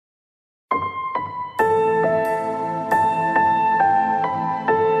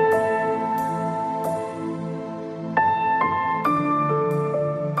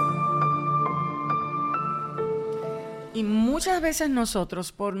muchas veces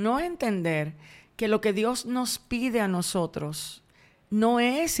nosotros, por no entender que lo que Dios nos pide a nosotros no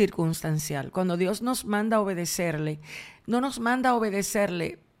es circunstancial, cuando Dios nos manda a obedecerle, no nos manda a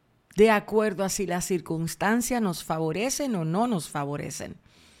obedecerle de acuerdo a si las circunstancias nos favorecen o no nos favorecen.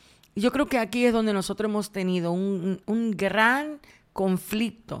 Y yo creo que aquí es donde nosotros hemos tenido un gran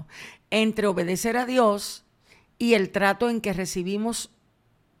conflicto entre obedecer a Dios y el trato en que recibimos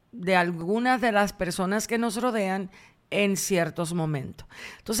de algunas de las personas que nos rodean en ciertos momentos.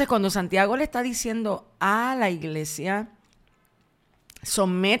 Entonces, cuando Santiago le está diciendo a la iglesia,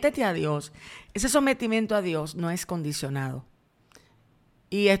 sométete a Dios, ese sometimiento a Dios no es condicionado.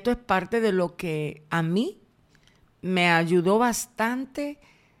 Y esto es parte de lo que a mí me ayudó bastante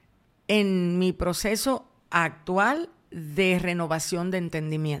en mi proceso actual de renovación de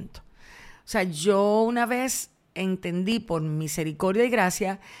entendimiento. O sea, yo una vez entendí por misericordia y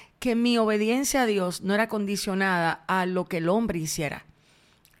gracia que mi obediencia a Dios no era condicionada a lo que el hombre hiciera.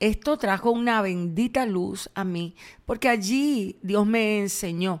 Esto trajo una bendita luz a mí, porque allí Dios me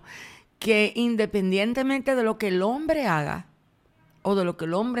enseñó que independientemente de lo que el hombre haga o de lo que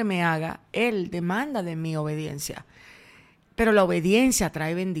el hombre me haga, Él demanda de mi obediencia. Pero la obediencia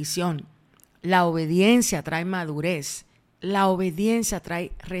trae bendición, la obediencia trae madurez, la obediencia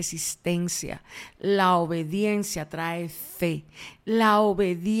trae resistencia, la obediencia trae fe, la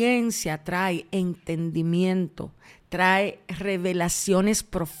obediencia trae entendimiento, trae revelaciones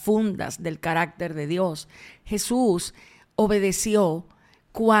profundas del carácter de Dios. Jesús obedeció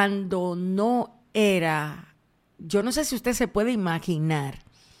cuando no era, yo no sé si usted se puede imaginar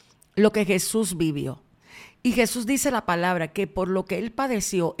lo que Jesús vivió. Y Jesús dice la palabra que por lo que Él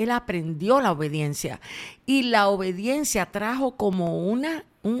padeció, Él aprendió la obediencia. Y la obediencia trajo como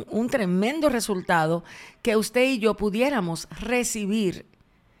un tremendo resultado que usted y yo pudiéramos recibir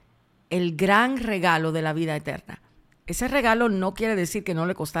el gran regalo de la vida eterna. Ese regalo no quiere decir que no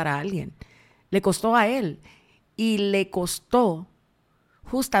le costara a alguien. Le costó a Él. Y le costó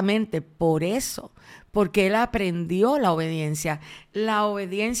justamente por eso, porque Él aprendió la obediencia. La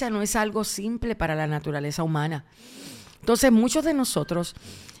obediencia no es algo simple para la naturaleza humana. Entonces, muchos de nosotros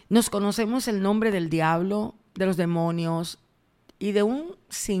nos conocemos el nombre del diablo, de los demonios y de un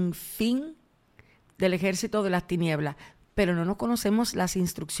sinfín del ejército de las tinieblas, pero no nos conocemos las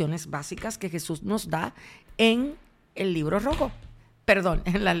instrucciones básicas que Jesús nos da en el libro rojo.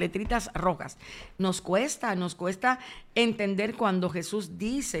 En las letritas rojas. Nos cuesta entender cuando Jesús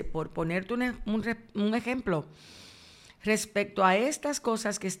dice, por ponerte un ejemplo, respecto a estas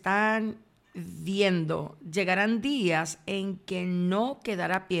cosas que están viendo, llegarán días en que no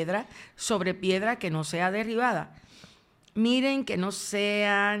quedará piedra sobre piedra que no sea derribada. Miren que no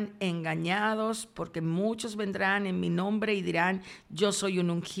sean engañados, porque muchos vendrán en mi nombre y dirán, yo soy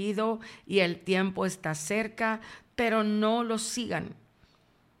un ungido y el tiempo está cerca, pero no los sigan.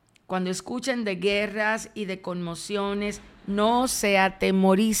 Cuando escuchen de guerras y de conmociones, no se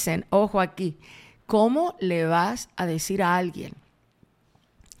atemoricen. Ojo aquí, ¿cómo le vas a decir a alguien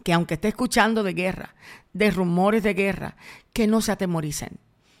que aunque esté escuchando de guerra, de rumores de guerra, que no se atemoricen?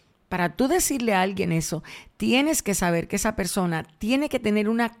 Para tú decirle a alguien eso, tienes que saber que esa persona tiene que tener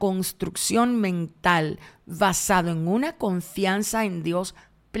una construcción mental basada en una confianza en Dios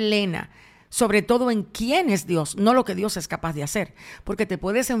plena. Sobre todo en quién es Dios, no lo que Dios es capaz de hacer. Porque te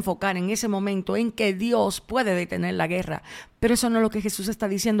puedes enfocar en ese momento en que Dios puede detener la guerra. Pero eso no es lo que Jesús está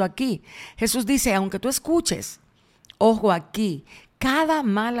diciendo aquí. Jesús dice, aunque tú escuches, ojo aquí, cada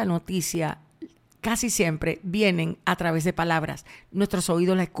mala noticia casi siempre vienen a través de palabras. Nuestros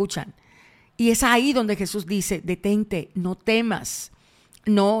oídos la escuchan. Y es ahí donde Jesús dice, detente, no temas,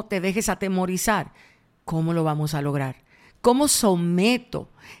 no te dejes atemorizar. ¿Cómo lo vamos a lograr? ¿Cómo someto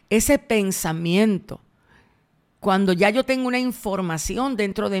ese pensamiento cuando ya yo tengo una información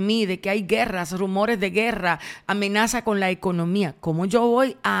dentro de mí de que hay guerras, rumores de guerra, amenaza con la economía? ¿Cómo yo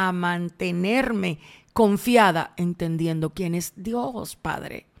voy a mantenerme confiada entendiendo quién es Dios,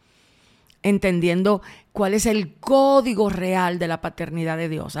 Padre? Entendiendo cuál es el código real de la paternidad de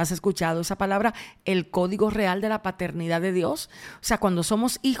Dios. ¿Has escuchado esa palabra? El código real de la paternidad de Dios. O sea, cuando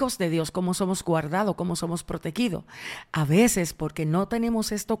somos hijos de Dios, ¿cómo somos guardados? ¿Cómo somos protegidos? A veces, porque no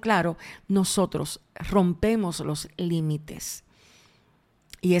tenemos esto claro, nosotros rompemos los límites.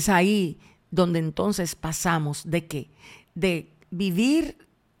 Y es ahí donde entonces pasamos ¿de qué? De vivir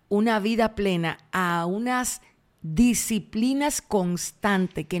una vida plena a unas disciplinas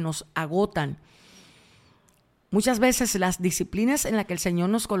constantes que nos agotan. Muchas veces las disciplinas en las que el Señor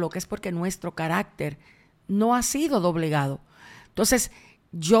nos coloca es porque nuestro carácter no ha sido doblegado. Entonces,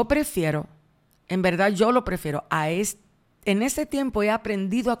 yo prefiero, en verdad yo lo prefiero, en este tiempo he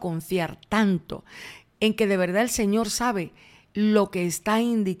aprendido a confiar tanto en que de verdad el Señor sabe lo que está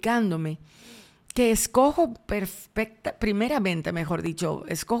indicándome que escojo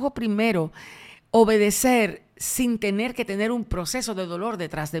escojo primero obedecer sin tener que tener un proceso de dolor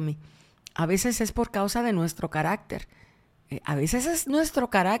detrás de mí. A veces es por causa de nuestro carácter. A veces es nuestro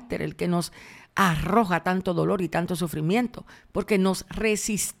carácter el que nos arroja tanto dolor y tanto sufrimiento, porque nos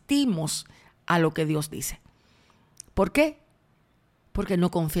resistimos a lo que Dios dice. ¿Por qué? Porque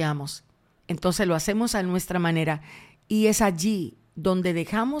no confiamos. Entonces lo hacemos a nuestra manera y es allí donde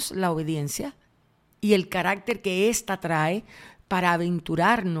dejamos la obediencia y el carácter que ésta trae para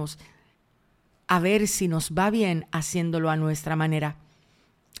aventurarnos a ver si nos va bien haciéndolo a nuestra manera.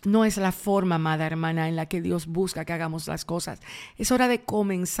 No es la forma, amada hermana, en la que Dios busca que hagamos las cosas. Es hora de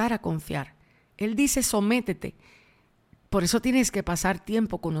comenzar a confiar. Él dice, sométete. Por eso tienes que pasar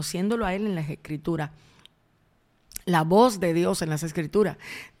tiempo conociéndolo a Él en las Escrituras. La voz de Dios en las Escrituras,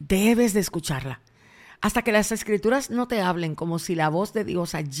 debes de escucharla. Hasta que las Escrituras no te hablen como si la voz de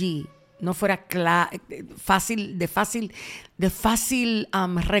Dios allí no fuera fácil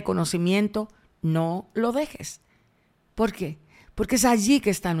reconocimiento, no lo dejes. ¿Por qué? Porque es allí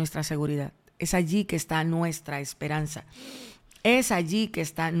que está nuestra seguridad, es allí que está nuestra esperanza, es allí que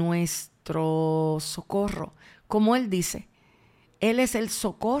está nuestro socorro. Como Él dice, Él es el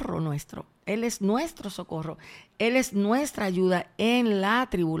socorro nuestro, Él es nuestro socorro, Él es nuestra ayuda en la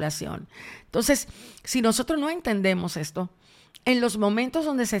tribulación. Entonces, si nosotros no entendemos esto, en los momentos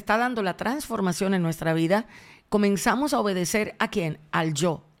donde se está dando la transformación en nuestra vida, comenzamos a obedecer ¿a quién? Al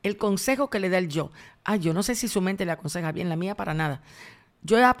yo. El consejo que le da el yo. Yo no sé si su mente le aconseja bien, la mía para nada.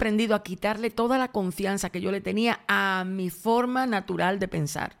 Yo he aprendido a quitarle toda la confianza que yo le tenía a mi forma natural de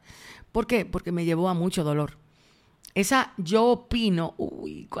pensar. ¿Por qué? Porque me llevó a mucho dolor. Esa yo opino,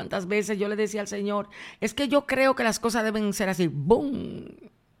 cuántas veces yo le decía al Señor, es que yo creo que las cosas deben ser así, ¡boom!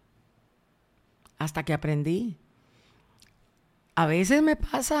 Hasta que aprendí. A veces me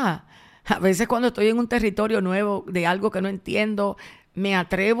pasa, a veces cuando estoy en un territorio nuevo de algo que no entiendo, me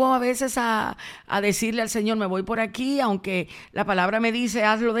atrevo a veces a decirle al Señor, me voy por aquí, aunque la palabra me dice,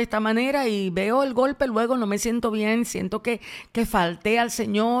 hazlo de esta manera, y veo el golpe, luego no me siento bien, siento que falté al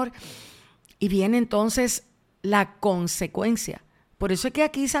Señor, y viene entonces la consecuencia. Por eso es que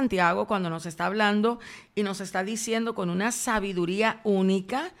aquí Santiago, cuando nos está hablando y nos está diciendo con una sabiduría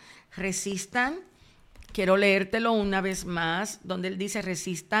única, resistan. Quiero leértelo una vez más, donde él dice,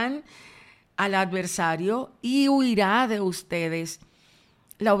 resistan al adversario y huirá de ustedes.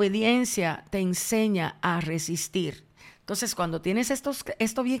 La obediencia te enseña a resistir. Entonces, cuando tienes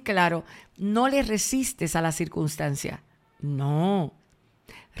esto bien claro, no le resistes a la circunstancia. No.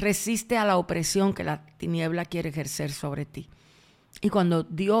 Resiste a la opresión que la tiniebla quiere ejercer sobre ti. Y cuando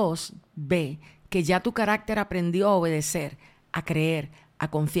Dios ve que ya tu carácter aprendió a obedecer, a creer, a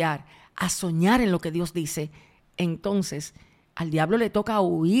confiar, a soñar en lo que Dios dice, entonces al diablo le toca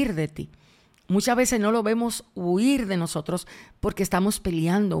huir de ti. Muchas veces no lo vemos huir de nosotros porque estamos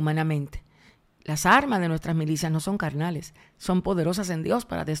peleando humanamente. Las armas de nuestras milicias no son carnales, son poderosas en Dios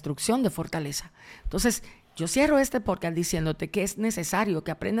para destrucción de fortaleza. Entonces, yo cierro este podcast diciéndote que es necesario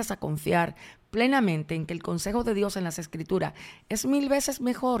que aprendas a confiar plenamente en que el consejo de Dios en las Escrituras es 1000 veces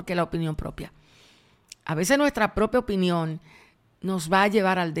mejor que la opinión propia. A veces nuestra propia opinión nos va a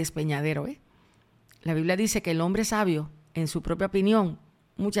llevar al despeñadero. La Biblia dice que el hombre sabio, en su propia opinión,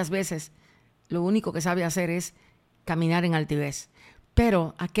 muchas veces lo único que sabe hacer es caminar en altivez.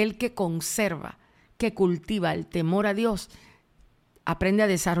 Pero aquel que conserva, que cultiva el temor a Dios, aprende a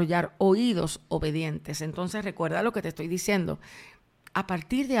desarrollar oídos obedientes. Entonces recuerda lo que te estoy diciendo. A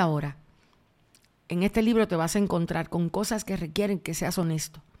partir de ahora, en este libro te vas a encontrar con cosas que requieren que seas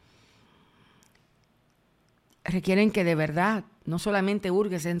honesto. Requieren que de verdad no solamente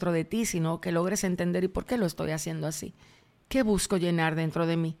hurgues dentro de ti, sino que logres entender ¿y por qué lo estoy haciendo así? ¿Qué busco llenar dentro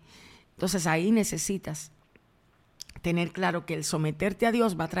de mí? Entonces ahí necesitas tener claro que el someterte a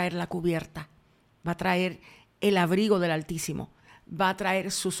Dios va a traer la cubierta, va a traer el abrigo del Altísimo, va a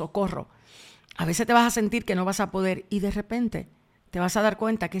traer su socorro. A veces te vas a sentir que no vas a poder y de repente te vas a dar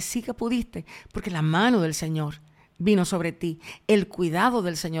cuenta que sí que pudiste, porque la mano del Señor vino sobre ti, el cuidado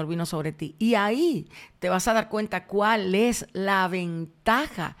del Señor vino sobre ti. Y ahí te vas a dar cuenta cuál es la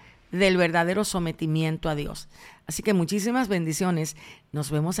ventaja del verdadero sometimiento a Dios. Así que muchísimas bendiciones.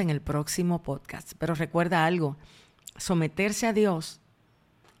 Nos vemos en el próximo podcast. Pero recuerda algo, someterse a Dios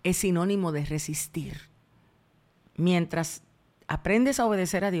es sinónimo de resistir. Mientras aprendes a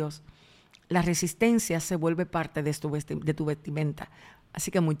obedecer a Dios, la resistencia se vuelve parte de tu vestimenta. Así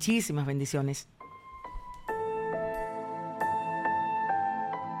que muchísimas bendiciones.